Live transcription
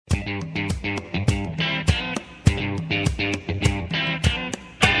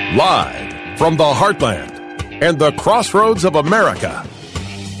Live from the heartland and the crossroads of America,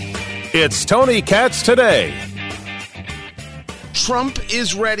 it's Tony Katz Today. Trump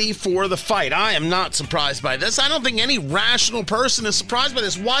is ready for the fight. I am not surprised by this. I don't think any rational person is surprised by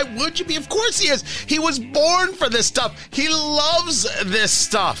this. Why would you be? Of course he is. He was born for this stuff. He loves this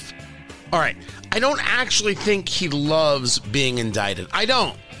stuff. All right. I don't actually think he loves being indicted. I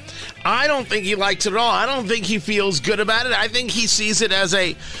don't think he likes it at all. I don't think he feels good about it. I think he sees it as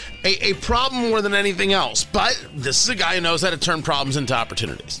a problem more than anything else. But this is a guy who knows how to turn problems into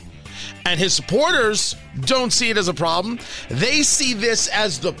opportunities. And his supporters don't see it as a problem. They see this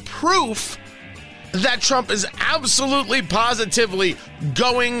as the proof that Trump is absolutely, positively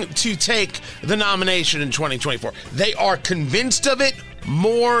going to take the nomination in 2024. They are convinced of it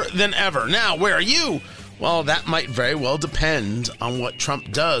more than ever. Now, where are you? Well, that might very well depend on what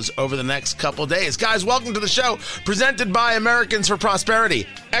Trump does over the next couple days. Guys, welcome to the show, presented by Americans for Prosperity,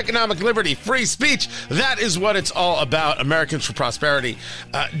 economic liberty, free speech. That is what it's all about,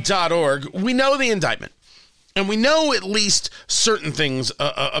 AmericansForProsperity.org. We know the indictment, and we know at least certain things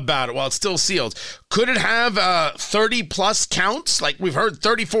about it while it's still sealed. Could it have 30-plus counts? Like we've heard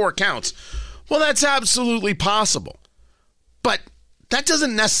 34 counts. Well, that's absolutely possible. But that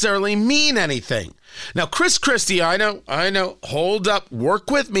doesn't necessarily mean anything. Now, Chris Christie, I know, hold up,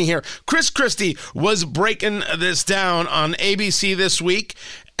 work with me here. Chris Christie was breaking this down on ABC this week,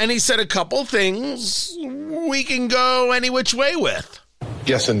 and he said a couple things we can go any which way with.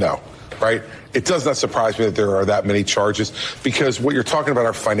 Yes and no, right? It does not surprise me that there are that many charges because what you're talking about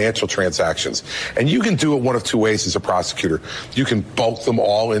are financial transactions. And you can do it one of two ways as a prosecutor. You can bulk them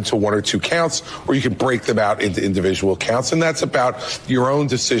all into one or two counts, or you can break them out into individual counts. And that's about your own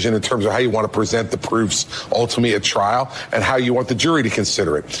decision in terms of how you want to present the proofs ultimately at trial and how you want the jury to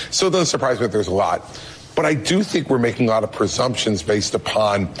consider it. So it doesn't surprise me that there's a lot. But I do think we're making a lot of presumptions based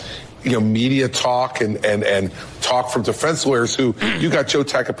upon media talk and talk from defense lawyers who you got Joe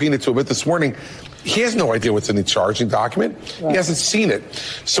Tacopina to admit this morning. He has no idea what's in the charging document. Right. He hasn't seen it.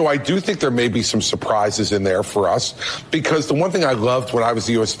 So I do think there may be some surprises in there for us because the one thing I loved when I was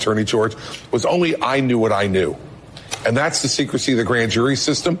the U.S. Attorney, George, was only I knew what I knew. And that's the secrecy of the grand jury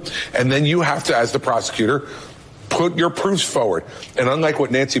system. And then you have to, as the prosecutor, put your proofs forward. And unlike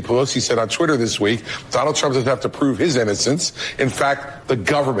what Nancy Pelosi said on Twitter this week, Donald Trump doesn't have to prove his innocence. In fact, the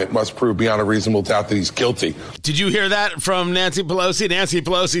government must prove beyond a reasonable doubt that he's guilty. Did you hear that from Nancy Pelosi? Nancy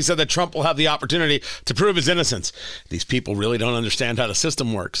Pelosi said that Trump will have the opportunity to prove his innocence. These people really don't understand how the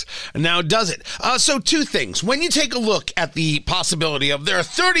system works. And now does it? So two things. When you take a look at the possibility of there are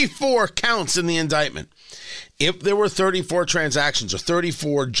 34 counts in the indictment, if there were 34 transactions or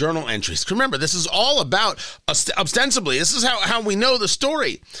 34 journal entries, remember, this is all about, ostensibly, this is how we know the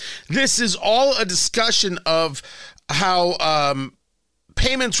story. This is all a discussion of how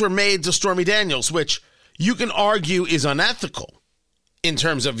payments were made to Stormy Daniels, which you can argue is unethical in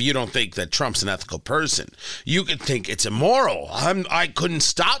terms of you don't think that Trump's an ethical person. You could think it's immoral. I couldn't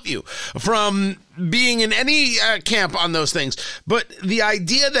stop you from being in any camp on those things. But the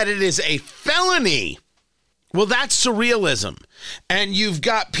idea that it is a felony, well, that's surrealism. And you've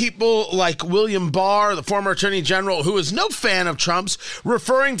got people like William Barr, the former attorney general, who is no fan of Trump's,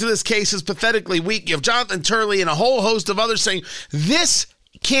 referring to this case as pathetically weak. You have Jonathan Turley and a whole host of others saying, this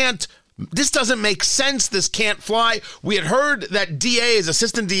doesn't make sense. This can't fly. We had heard that DAs,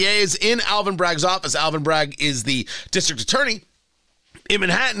 assistant DAs in Alvin Bragg's office, Alvin Bragg is the district attorney in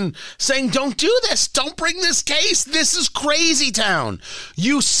Manhattan, saying, don't do this. Don't bring this case. This is crazy town.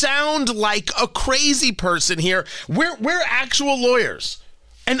 You sound like a crazy person here. We're actual lawyers.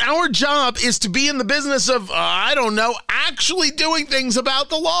 And our job is to be in the business of, actually doing things about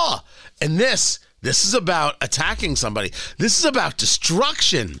the law. And this is about attacking somebody. This is about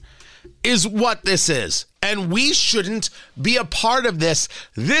destruction, is what this is. And we shouldn't be a part of this.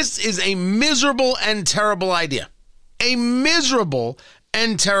 This is a miserable and terrible idea. A miserable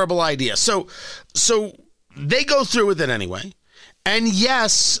and terrible idea. So they go through with it anyway. And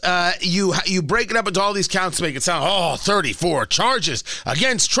yes, you break it up into all these counts to make it sound, 34 charges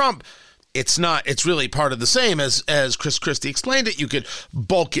against Trump. It's not. It's really part of the same as Chris Christie explained it. You could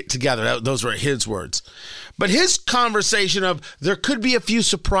bulk it together. Those were his words. But his conversation of there could be a few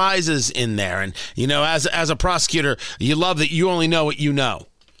surprises in there. And, as a prosecutor, you love that you only know what you know.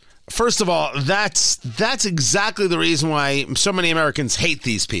 First of all, that's exactly the reason why so many Americans hate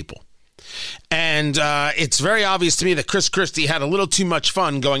these people. And it's very obvious to me that Chris Christie had a little too much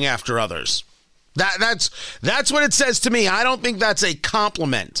fun going after others. That's what it says to me. I don't think that's a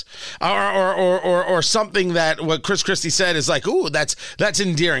compliment or something that what Chris Christie said is like, ooh, that's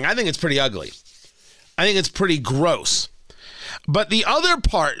endearing. I think it's pretty ugly. I think it's pretty gross. But the other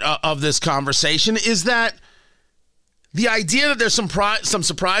part of this conversation is that the idea that there's some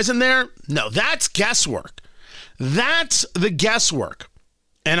surprise in there, no, that's guesswork. That's the guesswork.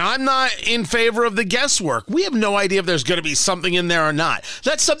 And I'm not in favor of the guesswork. We have no idea if there's going to be something in there or not.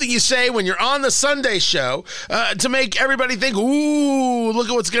 That's something you say when you're on the Sunday show to make everybody think, ooh, look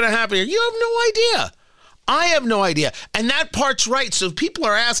at what's going to happen here. You have no idea. I have no idea. And that part's right. So if people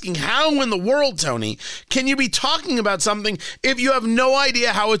are asking, how in the world, Tony, can you be talking about something if you have no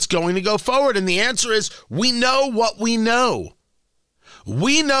idea how it's going to go forward? And the answer is, we know what we know.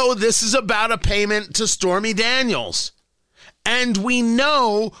 We know this is about a payment to Stormy Daniels. And we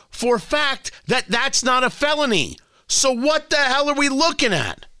know for a fact that that's not a felony. So what the hell are we looking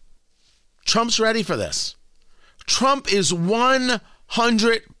at? Trump's ready for this. Trump is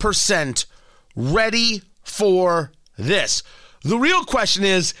 100% ready for this. The real question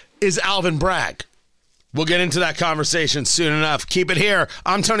is Alvin Bragg? We'll get into that soon enough. Keep it here.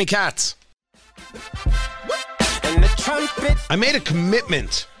 I'm Tony Katz. I made a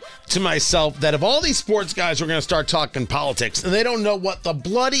commitment to myself that if all these sports guys are going to start talking politics and they don't know what the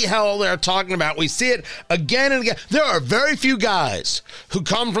bloody hell they're talking about, we see it again and again. There are very few guys who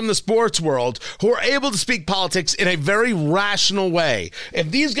come from the sports world who are able to speak politics in a very rational way.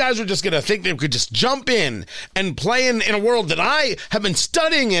 If these guys were just going to think they could just jump in and play in a world that I have been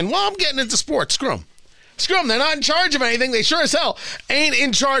studying in, well, I'm getting into sports. Screw them. Screw them. They're not in charge of anything. They sure as hell ain't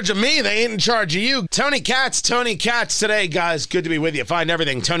in charge of me. They ain't in charge of you. Tony Katz today, guys. Good to be with you. Find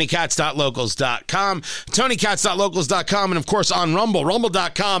everything. TonyKatz.locals.com. TonyKatz.locals.com. And, of course, on Rumble.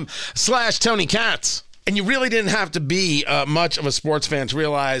 Rumble.com/Tony Katz. And you really didn't have to be much of a sports fan to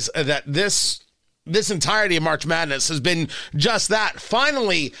realize that this entirety of March Madness has been just that.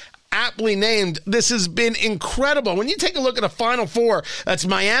 Finally, aptly named, this has been incredible. When you take a look at a Final Four, that's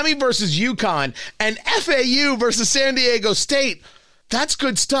Miami versus UConn and FAU versus San Diego State. That's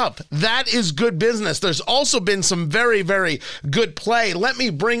good stuff. That is good business. There's also been some very, very good play. Let me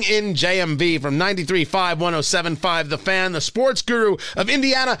bring in JMV from 93.5, 107.5, The Fan, the sports guru of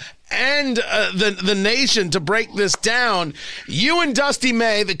Indiana and the nation to break this down. You and Dusty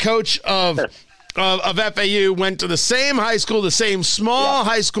May, the coach of FAU, went to the same high school, the same small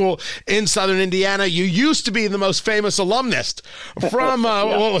high school in southern Indiana. You used to be the most famous alumnus from,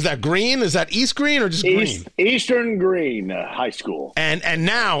 what was that, Green? Is that East Green or just Green? Eastern Green High School. And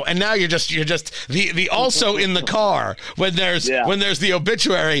now you're just the also in the car when there's the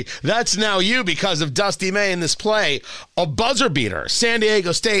obituary. That's now you because of Dusty May in this play. A buzzer beater. San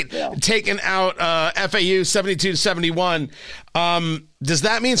Diego State taking out FAU 72-71. Does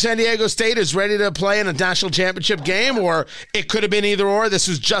that mean San Diego State is ready to play in a national championship game, or it could have been either or? This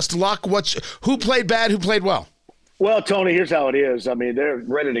was just luck. Who played bad? Who played well? Well, Tony, here's how it is. I mean, they're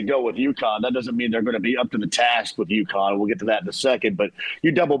ready to go with UConn. That doesn't mean they're going to be up to the task with UConn. We'll get to that in a second. But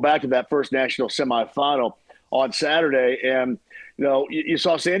you double back to that first national semifinal on Saturday, and you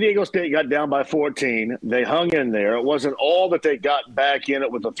saw San Diego State got down by 14. They hung in there. It wasn't all that they got back in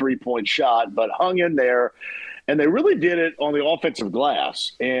it with a three-point shot, but hung in there. And they really did it on the offensive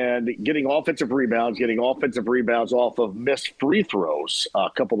glass and getting offensive rebounds off of missed free throws a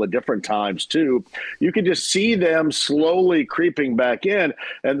couple of different times, too. You could just see them slowly creeping back in.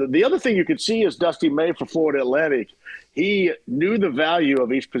 And the other thing you could see is Dusty May for Florida Atlantic. He knew the value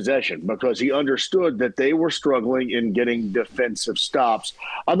of each possession because he understood that they were struggling in getting defensive stops.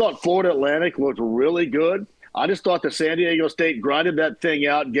 I thought Florida Atlantic looked really good. I just thought that San Diego State grinded that thing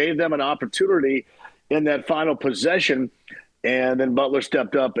out, gave them an opportunity in that final possession, and then Butler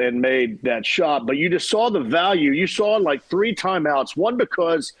stepped up and made that shot. But you just saw the value. You saw like 3 timeouts, one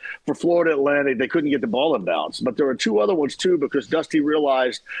because for Florida Atlantic they couldn't get the ball in bounds. But there were 2 other ones, too, because Dusty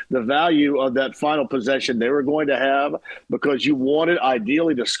realized the value of that final possession they were going to have because you wanted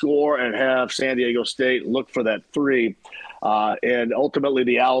ideally to score and have San Diego State look for that 3. And ultimately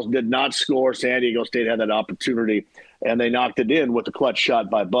the Owls did not score. San Diego State had that opportunity, and they knocked it in with a clutch shot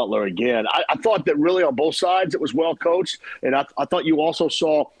by Butler again. I thought that really on both sides it was well coached, and I thought you also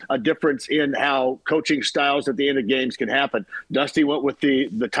saw a difference in how coaching styles at the end of games can happen. Dusty went with the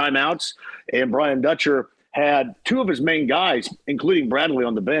timeouts, and Brian Dutcher had 2 of his main guys, including Bradley,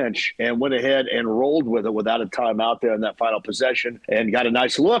 on the bench, and went ahead and rolled with it without a timeout there in that final possession and got a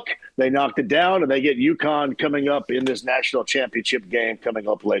nice look. They knocked it down, and they get UConn coming up in this national championship game coming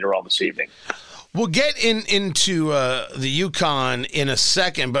up later on this evening. We'll get into the UConn in a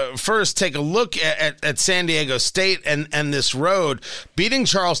second, but first take a look at San Diego State and this road. Beating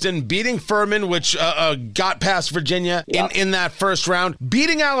Charleston, beating Furman, which got past Virginia in that first round,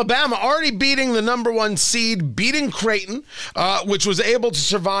 beating Alabama, already beating the number 1 seed, beating Creighton, which was able to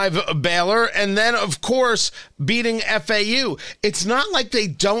survive Baylor, and then, of course, beating FAU. It's not like they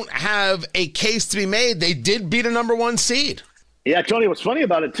don't have a case to be made. They did beat a number 1 seed. Yeah, Tony, what's funny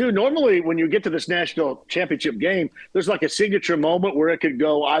about it, too, normally when you get to this national championship game, there's like a signature moment where it could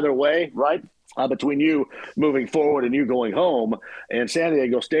go either way, right? Between you moving forward and you going home. And San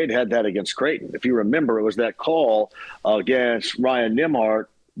Diego State had that against Creighton. If you remember, it was that call against Ryan Nimhart,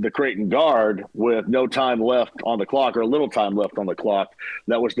 the Creighton guard, with no time left on the clock, or a little time left on the clock.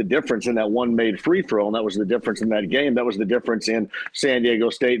 That was the difference in that one made free throw, and that was the difference in that game. That was the difference in San Diego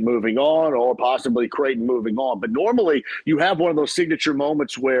State moving on, or possibly Creighton moving on. But normally you have one of those signature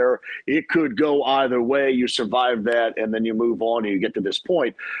moments where it could go either way. You survive that, and then you move on and you get to this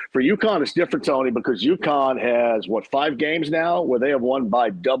point. For UConn, it's different, Tony, because UConn has, 5 games now where they have won by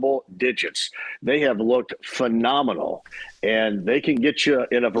double digits. They have looked phenomenal. And they can get you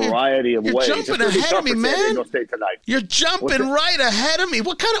in a variety of ways. You're jumping ahead of me, man. You're jumping right ahead of me.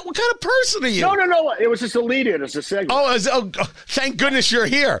 What kind of person are you? No. It was just a lead-in. It's a segment. Oh, thank goodness you're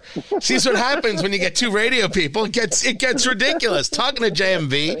here. See what happens when you get 2 radio people. It gets ridiculous. Talking to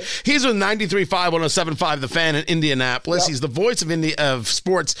JMV. He's with 93.5, 107.5 The Fan in Indianapolis. Yep. He's the voice of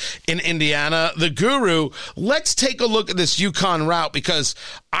sports in Indiana. The guru. Let's take a look at this UConn route, because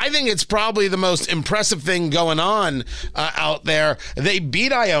I think it's probably the most impressive thing going on out there. They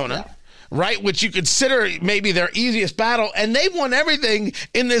beat Iona, right, which you consider maybe their easiest battle, and they won everything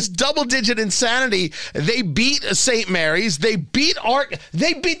in this double-digit insanity. They beat St. Mary's. They beat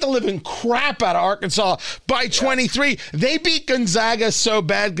the living crap out of Arkansas by 23. They beat Gonzaga so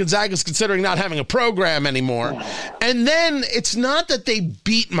bad. Gonzaga's considering not having a program anymore. And then it's not that they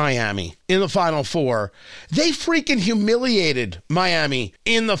beat Miami in the Final Four. They freaking humiliated Miami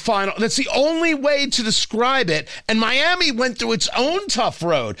in the final. That's the only way to describe it. And Miami went through its own tough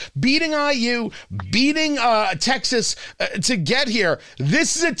road, beating IU, beating Texas to get here.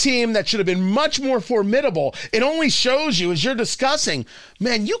 This is a team that should have been much more formidable. It only shows you, as you're discussing,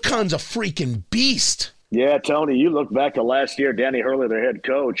 man, UConn's a freaking beast. Yeah, Tony, you look back to last year, Danny Hurley, their head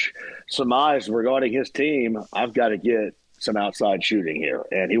coach, surmised regarding his team, I've got to get some outside shooting here.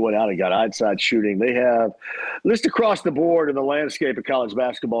 And he went out and got outside shooting. They have, just across the board in the landscape of college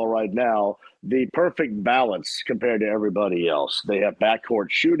basketball right now, the perfect balance compared to everybody else. They have backcourt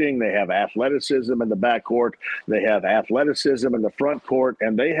shooting. They have athleticism in the backcourt. They have athleticism in the front court.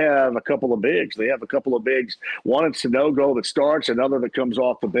 And they have a couple of bigs. One in Sanogo that starts, another that comes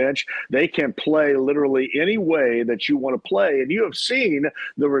off the bench. They can play literally any way that you want to play. And you have seen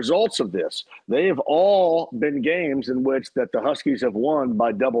the results of this. They have all been games in which that the Huskies have won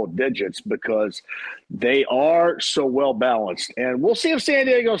by double digits, because they are so well balanced. And we'll see if San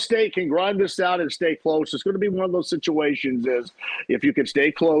Diego State can grind this out and stay close. It's going to be one of those situations is if you can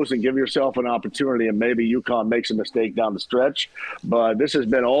stay close and give yourself an opportunity, and maybe UConn makes a mistake down the stretch. But this has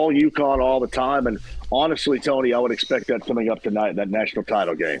been all UConn all the time. And honestly, Tony, I would expect that coming up tonight, that national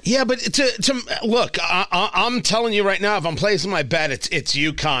title game. Yeah, but to look, I'm telling you right now, if I'm placing my bet, it's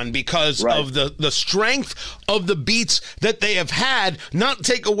UConn because of the strength of the beats that they have had, not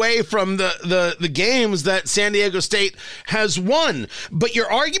take away from the games that San Diego State has won. But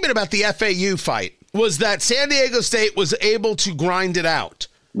your argument about the FAU fight was that San Diego State was able to grind it out.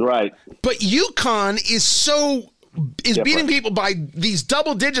 Right. But UConn is beating people by these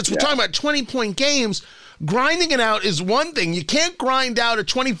double digits. We're talking about 20-point games. Grinding it out is one thing. You can't grind out a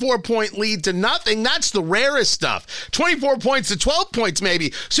 24-point lead to nothing. That's the rarest stuff. 24 points to 12 points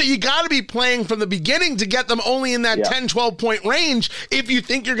maybe. So you got to be playing from the beginning to get them only in that 10, 12-point range if you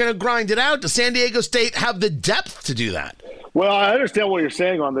think you're going to grind it out. Does San Diego State have the depth to do that? Well, I understand what you're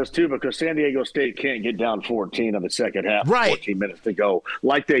saying on this, too, because San Diego State can't get down 14 in the second half, 14 minutes to go,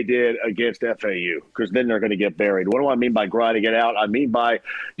 like they did against FAU, because then they're going to get buried. What do I mean by grinding it out? I mean by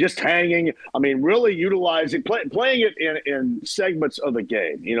just hanging. I mean, really utilizing, playing it in segments of the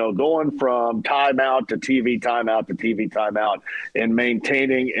game, going from timeout to TV timeout to TV timeout and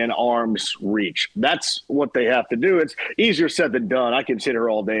maintaining an arm's reach. That's what they have to do. It's easier said than done. I can sit here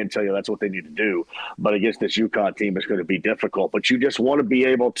all day and tell you that's what they need to do. But against this UConn team, it's going to be difficult. But you just want to be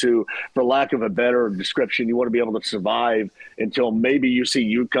able to, for lack of a better description, you want to be able to survive until maybe you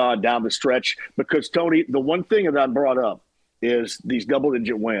see UConn down the stretch. Because, Tony, the one thing that I brought up is these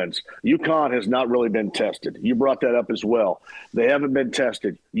double-digit wins. UConn has not really been tested. You brought that up as well. They haven't been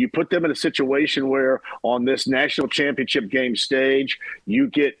tested. You put them in a situation where on this national championship game stage, you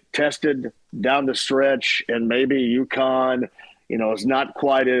get tested down the stretch, and maybe UConn, is not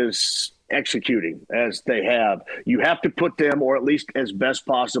quite as executing as they have. You have to put them, or at least as best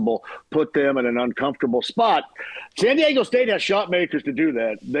possible, put them in an uncomfortable spot. San Diego State has shot makers to do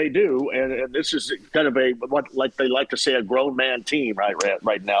that. They do, and this is kind of like they like to say, a grown man team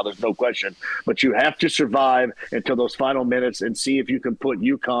right now. There's no question. But you have to survive until those final minutes and see if you can put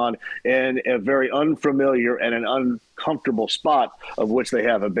UConn in a very unfamiliar and an uncomfortable spot, of which they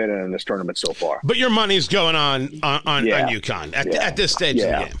haven't been in this tournament so far. But your money's going on UConn at this stage of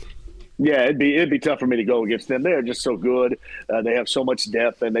the game. Yeah, it'd be tough for me to go against them. They're just so good. They have so much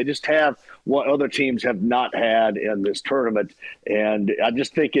depth, and they just have what other teams have not had in this tournament. And I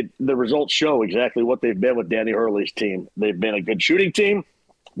just think the results show exactly what they've been with Danny Hurley's team. They've been a good shooting team,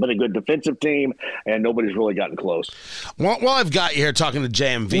 but a good defensive team, and nobody's really gotten close. Well, I've got you here talking to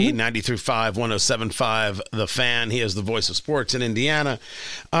JMV, 93.5, 107.5, The Fan. He is the voice of sports in Indiana.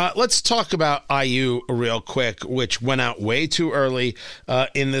 Let's talk about IU real quick, which went out way too early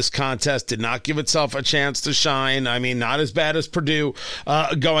in this contest, did not give itself a chance to shine. I mean, not as bad as Purdue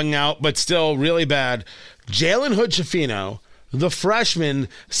going out, but still really bad. Jalen Hood-Schifino, the freshman,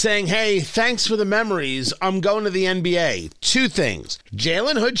 saying, hey, thanks for the memories. I'm going to the NBA. Two things.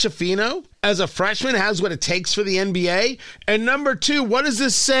 Jalen Hood-Schifino, as a freshman, has what it takes for the NBA. And number two, what does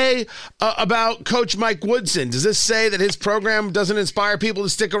this say about Coach Mike Woodson? Does this say that his program doesn't inspire people to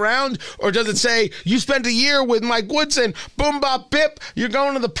stick around? Or does it say, you spent a year with Mike Woodson, boom, bop, bip, you're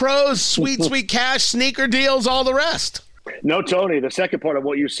going to the pros, sweet, sweet cash, sneaker deals, all the rest? No, Tony, the second part of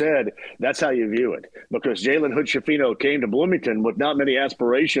what you said, that's how you view it. Because Jalen Hood-Schifino came to Bloomington with not many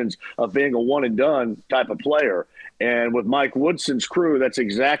aspirations of being a one-and-done type of player. And with Mike Woodson's crew, that's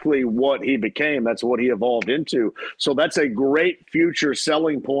exactly what he became. That's what he evolved into. So that's a great future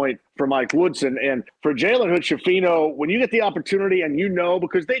selling point for Mike Woodson. And for Jalen Hood-Schifino, when you get the opportunity and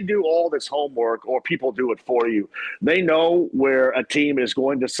because they do all this homework, or people do it for you, they know where a team is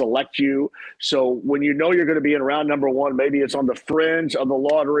going to select you. So when you're going to be in round number one, maybe it's on the fringe of the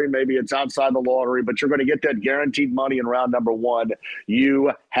lottery, maybe it's outside the lottery, but you're going to get that guaranteed money in round number one.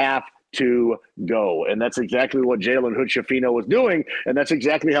 You have to go. And that's exactly what Jalen Hood-Schifino was doing. And that's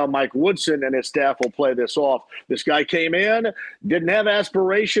exactly how Mike Woodson and his staff will play this off. This guy came in, didn't have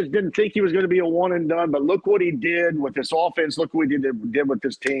aspirations, didn't think he was going to be a one and done, but look what he did with this offense. Look what he did with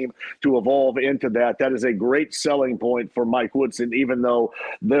this team to evolve into that. That is a great selling point for Mike Woodson, even though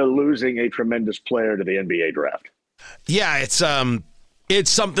they're losing a tremendous player to the NBA draft. Yeah, it's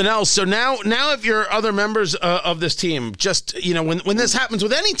something else. So now if you're other members of this team, just, when this happens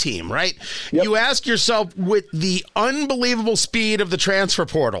with any team, right? Yep. You ask yourself, with the unbelievable speed of the transfer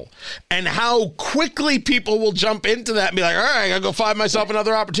portal and how quickly people will jump into that and be like, all right, I got to go find myself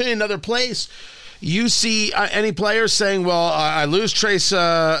another opportunity, another place. You see any players saying, well, I lose Trace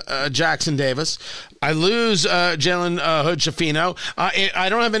Jackson Davis. I lose Jalen Hood-Schifino. I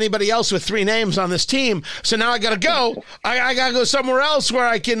don't have anybody else with three names on this team, so now I got to go. I got to go somewhere else where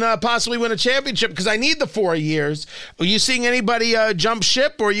I can possibly win a championship because I need the 4 years. Are you seeing anybody jump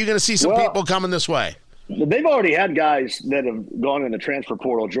ship, or are you going to see some people coming this way? They've already had guys that have gone in the transfer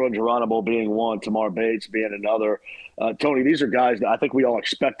portal, Jordan Geronimo being one, Tamar Bates being another. Tony, these are guys that I think we all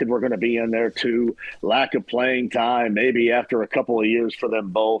expected were going to be in there too. Lack of playing time, maybe after a couple of years for them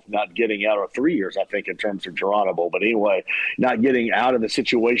both, not getting out, or 3 years, I think, in terms of Geronimo. But anyway, not getting out of the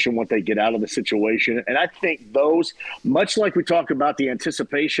situation once they get out of the situation. And I think those, much like we talk about the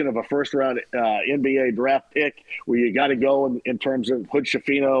anticipation of a first-round NBA draft pick, where you got to go in terms of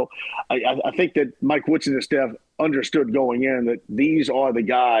Hood-Schifino, I think that Mike Woodson and staff understood going in that these are the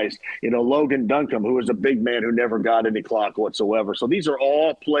guys, Logan Duncombe, who is a big man who never got any clock whatsoever. So these are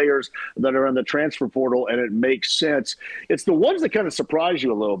all players that are in the transfer portal, and it makes sense. It's the ones that kind of surprise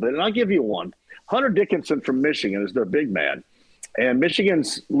you a little bit, and I'll give you one. Hunter Dickinson from Michigan is their big man. And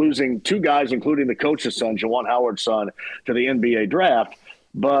Michigan's losing two guys, including the coach's son, Juwan Howard's son, to the NBA draft.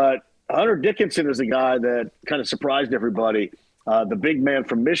 But Hunter Dickinson is the guy that kind of surprised everybody. The big man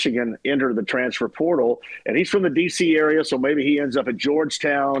from Michigan entered the transfer portal, and he's from the D.C. area, so maybe he ends up at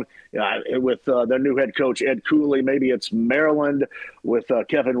Georgetown with their new head coach, Ed Cooley. Maybe it's Maryland with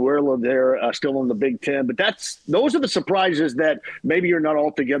Kevin Werland there, still in the Big Ten. But those are the surprises that maybe you're not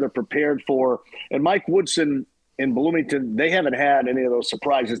altogether prepared for. And Mike Woodson in Bloomington, they haven't had any of those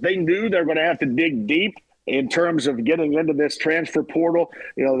surprises. They knew they're going to have to dig deep in terms of getting into this transfer portal.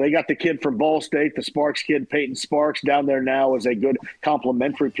 They got the kid from Ball State, the Sparks kid, Peyton Sparks, down there now as a good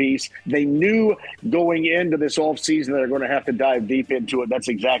complementary piece. They knew going into this offseason they're going to have to dive deep into it. That's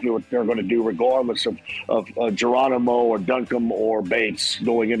exactly what they're going to do, regardless of Geronimo or Duncombe or Bates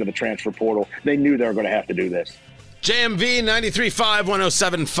going into the transfer portal. They knew they were going to have to do this. JMV 93.5,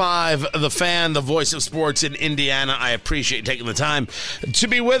 107.5, The Fan, the voice of sports in Indiana. I appreciate taking the time to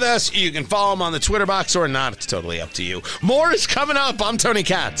be with us. You can follow him on the Twitter box or not. It's totally up to you. More is coming up. I'm Tony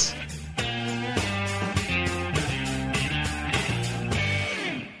Katz.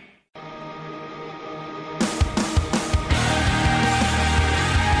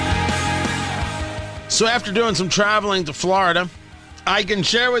 So after doing some traveling to Florida, I can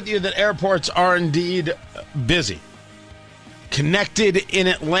share with you that airports are indeed busy. Connected in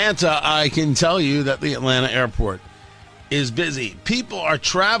Atlanta, I can tell you that the Atlanta airport is busy. People are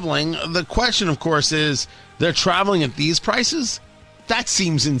traveling. The question, of course, is they're traveling at these prices? That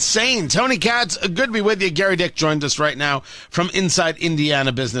seems insane. Tony Katz, good to be with you. Gary Dick joined us right now from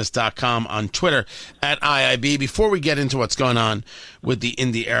InsideIndianaBusiness.com on Twitter at IIB. Before we get into what's going on with the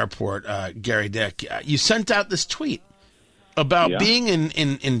Indy airport, Gary Dick, you sent out this tweet about being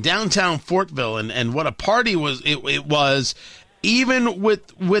in downtown Fortville and what a party it was, even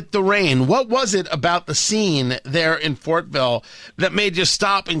with the rain. What was it about the scene there in Fortville that made you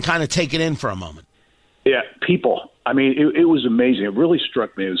stop and kind of take it in for a moment? Yeah, people. I mean, it was amazing. It really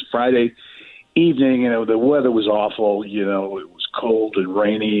struck me. It was Friday evening. The weather was awful. It was cold and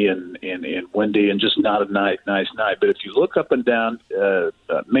rainy and windy and just not a nice night. But if you look up and down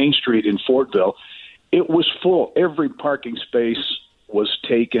Main Street in Fortville, it was full. Every parking space was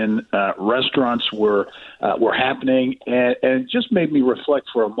taken. Restaurants were happening, and it just made me reflect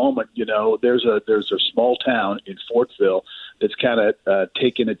for a moment. There's a small town in Fortville that's kind of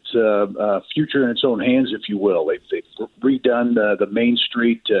taken its future in its own hands, if you will. They've redone the Main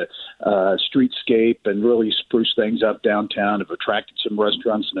Street streetscape and really spruced things up downtown. Have attracted some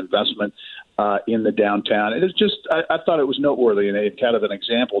restaurants and investment in the downtown. And it's just, I thought it was noteworthy and kind of an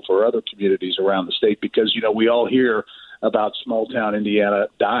example for other communities around the state because, we all hear about small town Indiana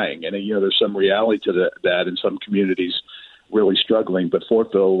dying. And, there's some reality to that in some communities really struggling. But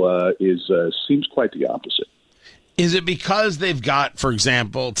Fortville seems quite the opposite. Is it because they've got, for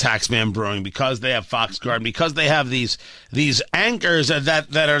example, Taxman Brewing, because they have Fox Garden, because they have these anchors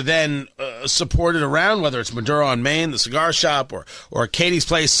that are then supported around, whether it's Maduro on Main, the cigar shop, or Katie's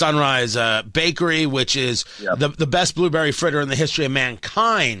Place Sunrise Bakery, which is the best blueberry fritter in the history of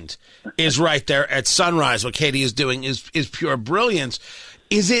mankind, is right there at Sunrise. What Katie is doing is pure brilliance.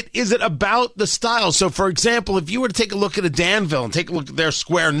 Is it about the style? So, for example, if you were to take a look at a Danville and take a look at their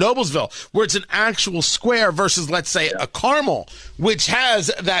square, Noblesville, where it's an actual square versus, let's say, a Carmel, which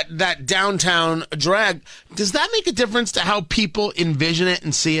has that downtown drag, does that make a difference to how people envision it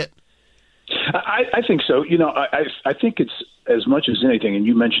and see it? I think so. I think it's as much as anything, and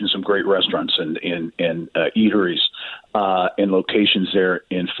you mentioned some great restaurants and eateries and locations there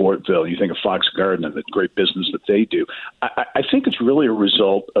in Fortville. You think of Fox Garden and the great business that they do. I think it's really a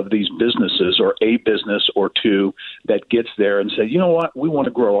result of these businesses or a business or two that gets there and say, you know what, we want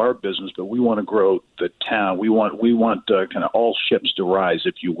to grow our business, but we want to grow the town. We want kind of all ships to rise,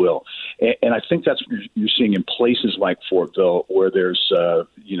 if you will. And I think that's what you're seeing in places like Fortville where there's,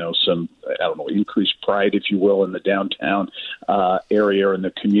 some, increased pride, if you will, in the downtown area or in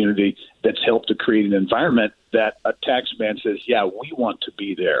the community that's helped to create an environment that a taxman says, yeah, we want to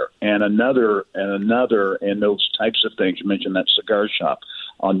be there. And another, and those types of things. You mentioned that cigar shop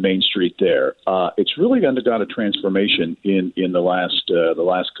on Main Street there. It's really undergone a transformation in the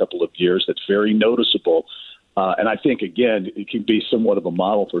last couple of years that's very noticeable. And I think, again, it can be somewhat of a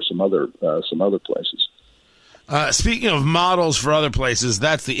model for some other places. Speaking of models for other places,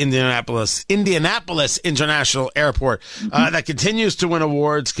 that's the Indianapolis International Airport that continues to win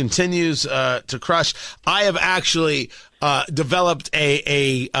awards, continues to crush. I have actually developed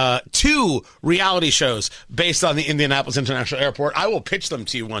a 2 reality shows based on the Indianapolis International Airport. I will pitch them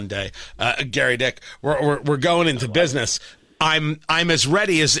to you one day, Gary Dick. We're going into business. I'm as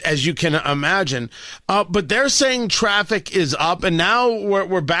ready as you can imagine. But they're saying traffic is up, and now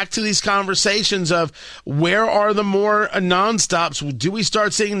we're back to these conversations of where are the more nonstops? Do we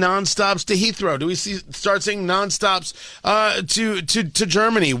start seeing nonstops to Heathrow? Do we start seeing nonstops to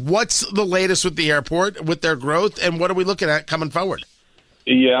Germany? What's the latest with the airport, with their growth, and what are we looking at coming forward?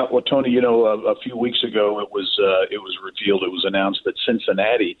 Yeah, well, Tony, a few weeks ago it was revealed, it was announced that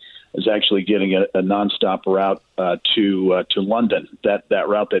Cincinnati is actually getting a nonstop route to London. That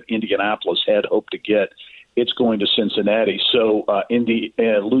route that Indianapolis had hoped to get it's going to Cincinnati. So Indy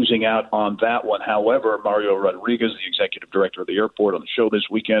losing out on that one. However, Mario Rodriguez, the executive director of the airport on the show this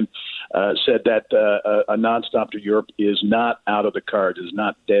weekend, said that a nonstop to Europe is not out of the cards, is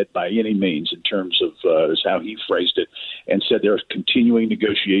not dead by any means in terms of is how he phrased it, and said there are continuing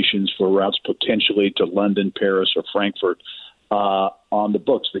negotiations for routes potentially to London, Paris, or Frankfurt on the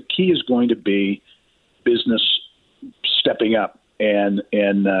books. The key is going to be business stepping up and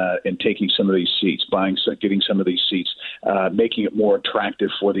taking some of these seats, getting some of these seats, making it more attractive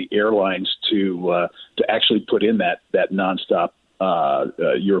for the airlines to actually put in that nonstop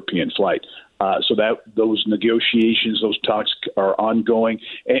European flight. So that those negotiations, those talks are ongoing.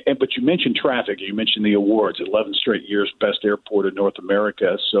 But you mentioned traffic. You mentioned the awards. 11 straight years, best airport in North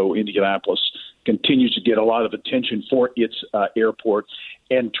America. So Indianapolis continues to get a lot of attention for its airport.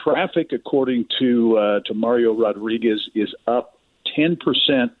 And traffic, according to Mario Rodriguez, is up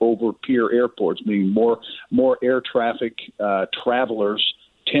 10% over peer airports, meaning more air traffic travelers,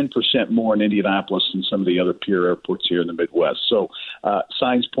 10% more in Indianapolis than some of the other peer airports here in the Midwest. So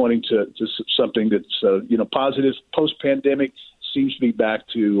signs pointing to something that's positive. Post-pandemic seems to be back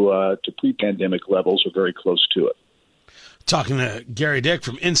to pre-pandemic levels or very close to it. Talking to Gary Dick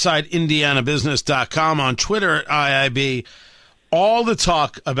from InsideIndianaBusiness.com on Twitter at IIB. All the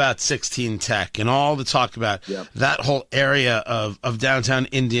talk about 16 Tech and all the talk about that whole area of downtown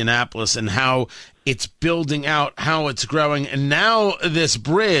Indianapolis and how it's building out, how it's growing. And now this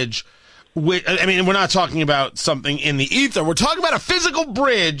bridge, we're not talking about something in the ether. We're talking about a physical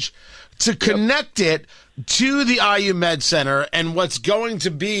bridge to connect it to the IU Med Center and what's going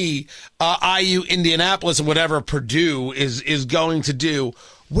to be IU Indianapolis and whatever Purdue is going to do.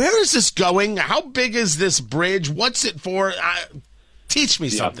 Where is this going? How big is this bridge? What's it for? Teach me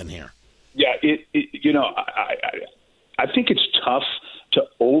something here. Yeah, I think it's tough to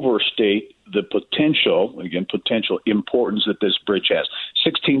overstate the potential importance that this bridge has.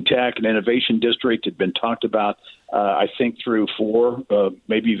 16 Tech and Innovation District had been talked about, I think, through 4,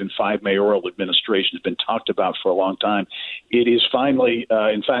 maybe even 5 mayoral administrations, been talked about for a long time. It is finally,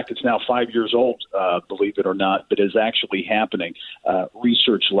 in fact, it's now 5 years old, believe it or not, but is actually happening.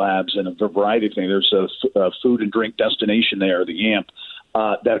 Research labs and a variety of things. There's a food and drink destination there, the AMP,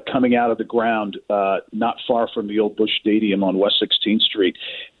 that are coming out of the ground not far from the old Busch Stadium on West 16th Street.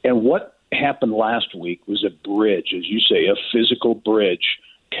 And what happened last week was a bridge, as you say, a physical bridge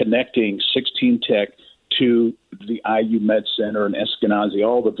connecting 16 Tech to the IU Med Center and Eskenazi,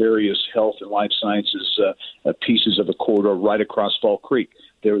 all the various health and life sciences pieces of a corridor right across Fall Creek.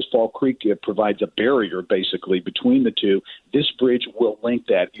 There's Fall Creek. It provides a barrier, basically, between the two. This bridge will link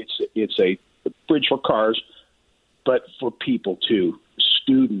that. It's a bridge for cars, but for people, too,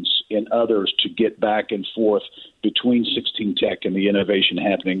 students and others to get back and forth between 16 Tech and the innovation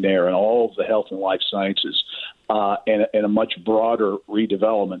happening there and all of the health and life sciences and a much broader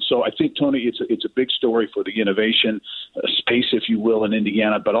redevelopment. So I think, Tony, it's a big story for the innovation space, if you will, in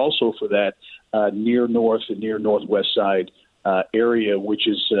Indiana, but also for that near north and near northwest side area, which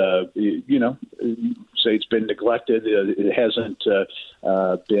is, say it's been neglected. It hasn't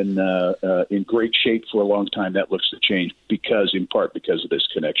been in great shape for a long time. That looks to change in part because of this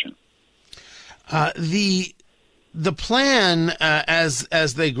connection. The plan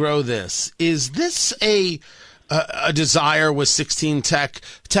as they grow this, is this a desire with 16 Tech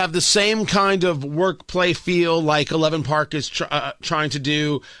to have the same kind of work-play feel like 11 Park is trying to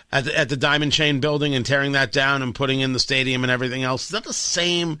do at the Diamond Chain building and tearing that down and putting in the stadium and everything else? Is that the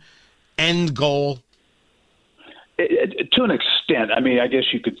same end goal? To an extent. I mean, I guess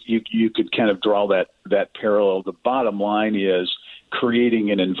you could kind of draw that parallel. The bottom line is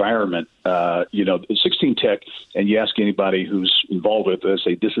creating an environment, 16 Tech, and you ask anybody who's involved with this,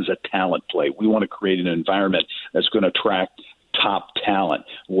 say this is a talent play. We want to create an environment that's going to attract top talent,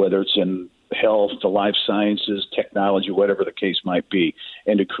 whether it's in health, the life sciences, technology, whatever the case might be,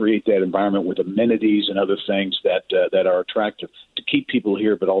 and to create that environment with amenities and other things that are attractive to keep people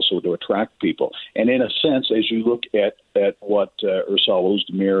here, but also to attract people. And in a sense, as you look at what Ursal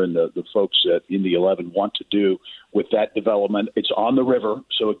Ozdemir and the folks at Indy 11 want to do with that development, it's on the river.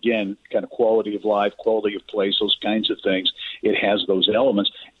 So again, kind of quality of life, quality of place, those kinds of things. It has those elements,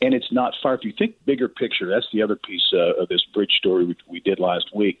 and it's not far. If you think bigger picture, that's the other piece of this bridge story we did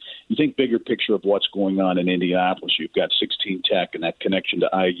last week. You think bigger picture of what's going on in Indianapolis. You've got 16 Tech and that connection to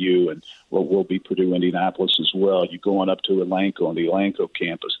IU and what will be Purdue Indianapolis as well. You go on up to Elanco and the Elanco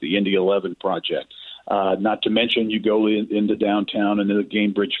campus, the Indy 11 project. Not to mention you go into downtown and the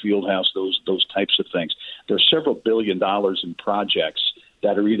Gainbridge Fieldhouse, those types of things. There are several $1 billion in projects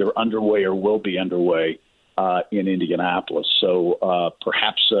that are either underway or will be underway in Indianapolis. So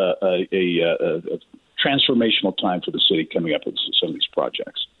perhaps a transformational time for the city coming up with some of these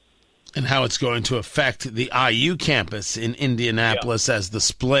projects. And how it's going to affect the IU campus in Indianapolis as the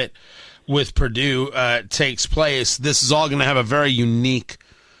split with Purdue takes place. This is all going to have a very unique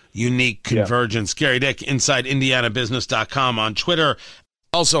convergence. Gary Dick, InsideIndianaBusiness.com on Twitter.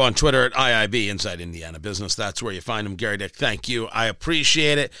 Also on Twitter at IIB, Inside Indiana Business. That's where you find him. Gary Dick, thank you. I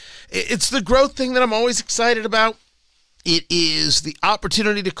appreciate it. It's the growth thing that I'm always excited about. It is the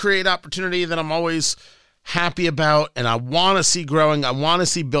opportunity to create opportunity that I'm always happy about, and I want to see growing. I want to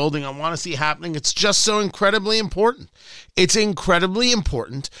see building. I want to see happening. It's just so incredibly important. It's incredibly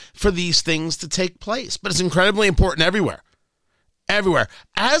important for these things to take place, but it's incredibly important everywhere. Everywhere.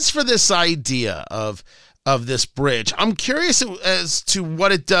 As for this idea of this bridge, I'm curious as to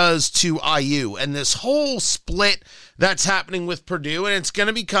what it does to IU and this whole split that's happening with Purdue, and it's going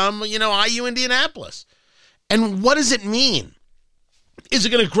to become, IU Indianapolis. And what does it mean? Is it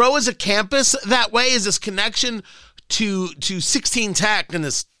going to grow as a campus that way? Is this connection to 16 Tech and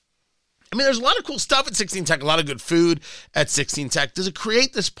this? There's a lot of cool stuff at 16 Tech, a lot of good food at 16 Tech. Does it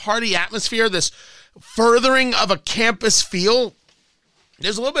create this party atmosphere, this furthering of a campus feel?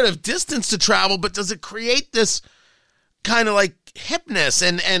 There's a little bit of distance to travel, but does it create this kind of like hipness?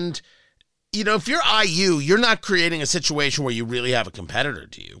 And if you're IU, you're not creating a situation where you really have a competitor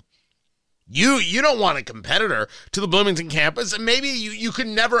to you. You don't want a competitor to the Bloomington campus, and maybe you could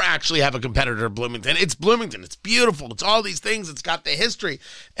never actually have a competitor to Bloomington. It's Bloomington. It's beautiful. It's all these things. It's got the history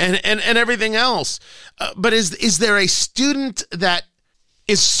and everything else. But is there a student that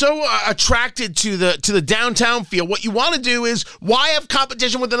is so attracted to the downtown feel? What you want to do is, why have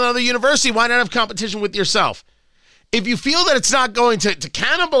competition with another university? Why not have competition with yourself? If you feel that it's not going to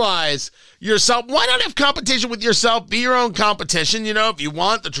cannibalize yourself, why not have competition with yourself? Be your own competition. If you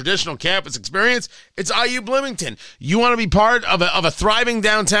want the traditional campus experience, it's IU Bloomington. You want to be part of a thriving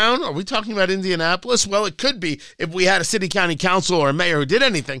downtown? Are we talking about Indianapolis? Well, it could be if we had a city, county council, or a mayor who did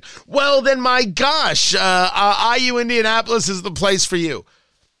anything. Well, then, my gosh, IU Indianapolis is the place for you.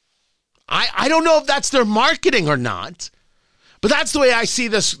 I don't know if that's their marketing or not, but that's the way I see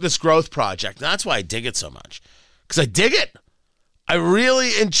this growth project. And that's why I dig it so much. Because I dig it. I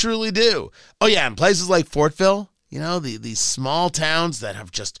really and truly do. Oh, yeah, in places like Fortville, these small towns that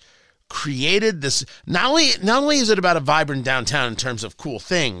have just created this. Not only is it about a vibrant downtown in terms of cool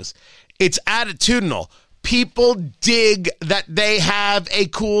things, it's attitudinal. People dig that they have a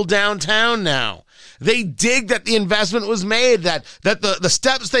cool downtown now. They dig that the investment was made, that the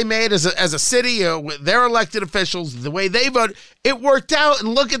steps they made as a city, with their elected officials, the way they voted, it worked out. And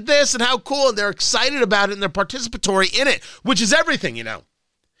look at this and how cool. And they're excited about it and they're participatory in it, which is everything,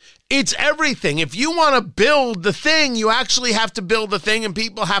 It's everything. If you want to build the thing, you actually have to build the thing, and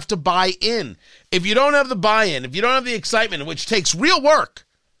people have to buy in. If you don't have the buy-in, if you don't have the excitement, which takes real work,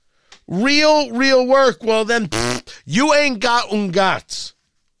 well, then you ain't got guts.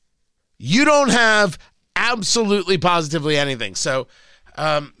 You don't have absolutely positively anything. So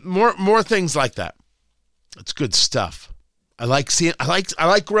more things like that. It's good stuff. I like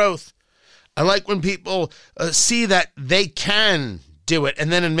growth. I like when people see that they can do it,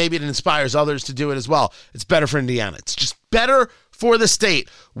 and then maybe it inspires others to do it as well. It's better for Indiana. It's just better for the state.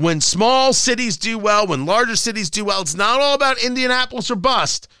 When small cities do well, when larger cities do well, it's not all about Indianapolis or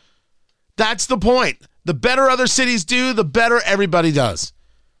bust. That's the point. The better other cities do, the better everybody does.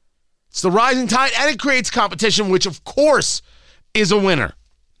 It's the rising tide, and it creates competition, which, of course, is a winner,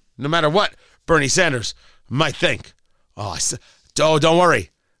 no matter what Bernie Sanders might think. Don't worry.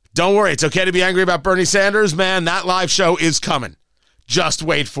 Don't worry. It's okay to be angry about Bernie Sanders, man. That live show is coming. Just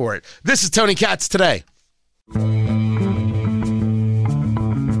wait for it. This is Tony Katz Today.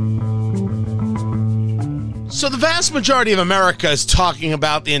 So the vast majority of America is talking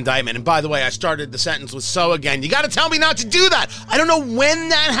about the indictment. And by the way, I started the sentence with "so" again. You got to tell me not to do that. I don't know when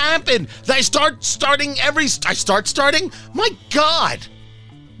that happened. Did I start starting? My God.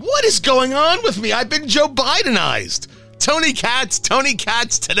 What is going on with me? I've been Joe Bidenized. Tony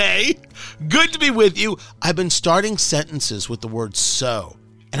Katz Today. Good to be with you. I've been starting sentences with the word "so."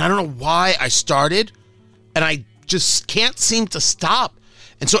 And I don't know why I started. And I just can't seem to stop.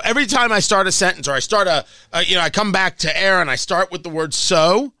 And so every time I start a sentence, or I start I come back to air and I start with the word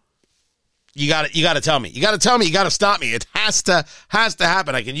 "so," you got to tell me. You got to stop me. It has to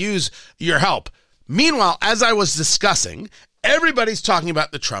happen. I can use your help. Meanwhile, as I was discussing, everybody's talking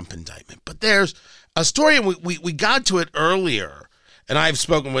about the Trump indictment, but there's a story, and we got to it earlier, and I've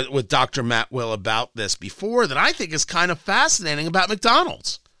spoken with Dr. Matt Will about this before, that I think is kind of fascinating about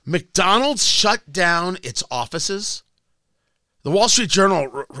McDonald's. McDonald's shut down its offices. The Wall Street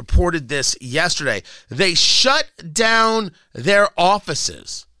Journal reported this yesterday. They shut down their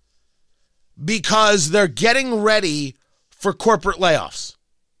offices because they're getting ready for corporate layoffs.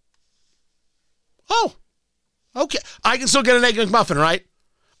 Oh, okay. I can still get an Egg McMuffin, right?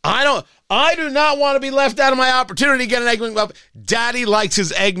 I do not want to be left out of my opportunity to get an Egg McMuffin. Daddy likes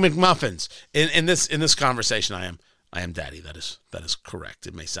his Egg McMuffins. In this conversation, I am daddy. That is correct.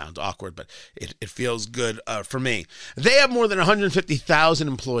 It may sound awkward, but it feels good for me. They have more than 150,000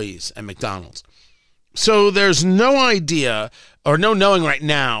 employees at McDonald's. So there's no idea or no knowing right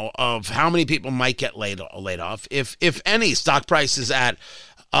now of how many people might get laid off, if any. Stock price is at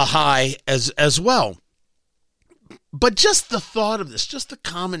a high as well. But just the thought of this, just the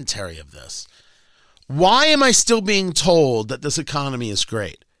commentary of this, why am I still being told that this economy is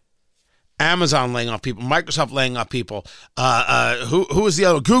great? Amazon laying off people, Microsoft laying off people. Who is the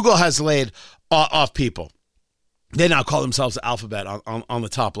other? Google has laid off people. They now call themselves Alphabet on the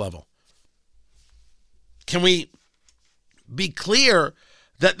top level. Can we be clear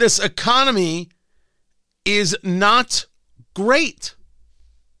that this economy is not great?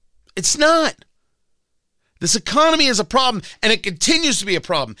 It's not. This economy is a problem, and it continues to be a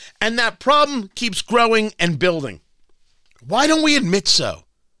problem, and that problem keeps growing and building. Why don't we admit so?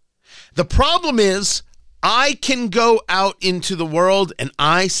 The problem is, I can go out into the world and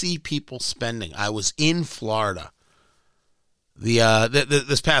I see people spending. I was in Florida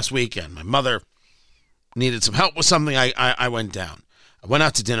this past weekend. My mother needed some help with something. I went down. I went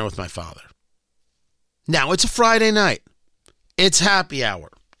out to dinner with my father. Now, it's a Friday night. It's happy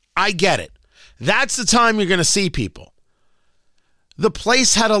hour. I get it. That's the time you're going to see people. The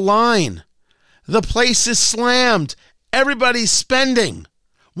place had a line. The place is slammed. Everybody's spending.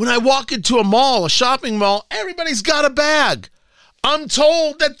 When I walk into a mall, a shopping mall, everybody's got a bag. I'm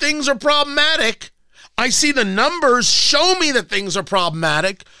told that things are problematic. I see the numbers show me that things are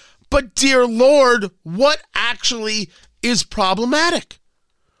problematic. But dear Lord, what actually is problematic?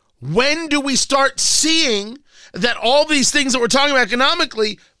 When do we start seeing that all these things that we're talking about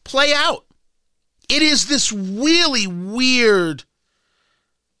economically play out? It is this really weird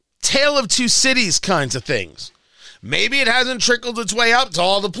tale of two cities kinds of things. Maybe it hasn't trickled its way up to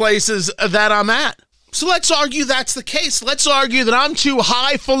all the places that I'm at. So let's argue that's the case. Let's argue that I'm too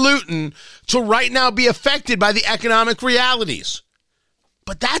highfalutin to right now be affected by the economic realities.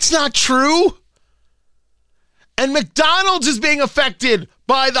 But that's not true. And McDonald's is being affected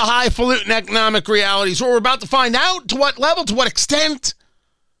by the highfalutin economic realities. We're about to find out to what level, to what extent.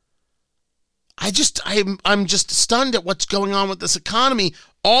 I'm just stunned at what's going on with this economy.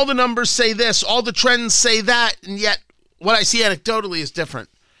 All the numbers say this, all the trends say that, and yet what I see anecdotally is different.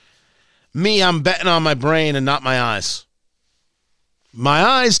 Me, I'm betting on my brain and not my eyes. My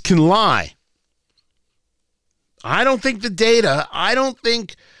eyes can lie. I don't think the data, I don't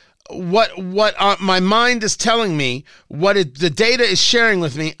think what my mind is telling me, the data is sharing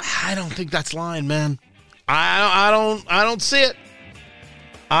with me, I don't think that's lying, man. I don't see it.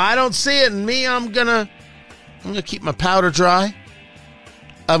 I don't see it. And me, I'm gonna keep my powder dry.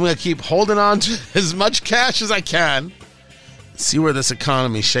 I'm gonna keep holding on to as much cash as I can. See where this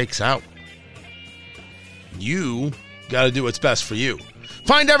economy shakes out. You got to do what's best for you.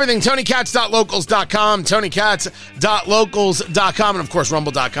 Find everything, TonyKatz.locals.com, TonyKatz.locals.com, and of course,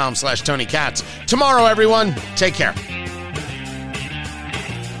 rumble.com/TonyKatz. Tomorrow, everyone, take care.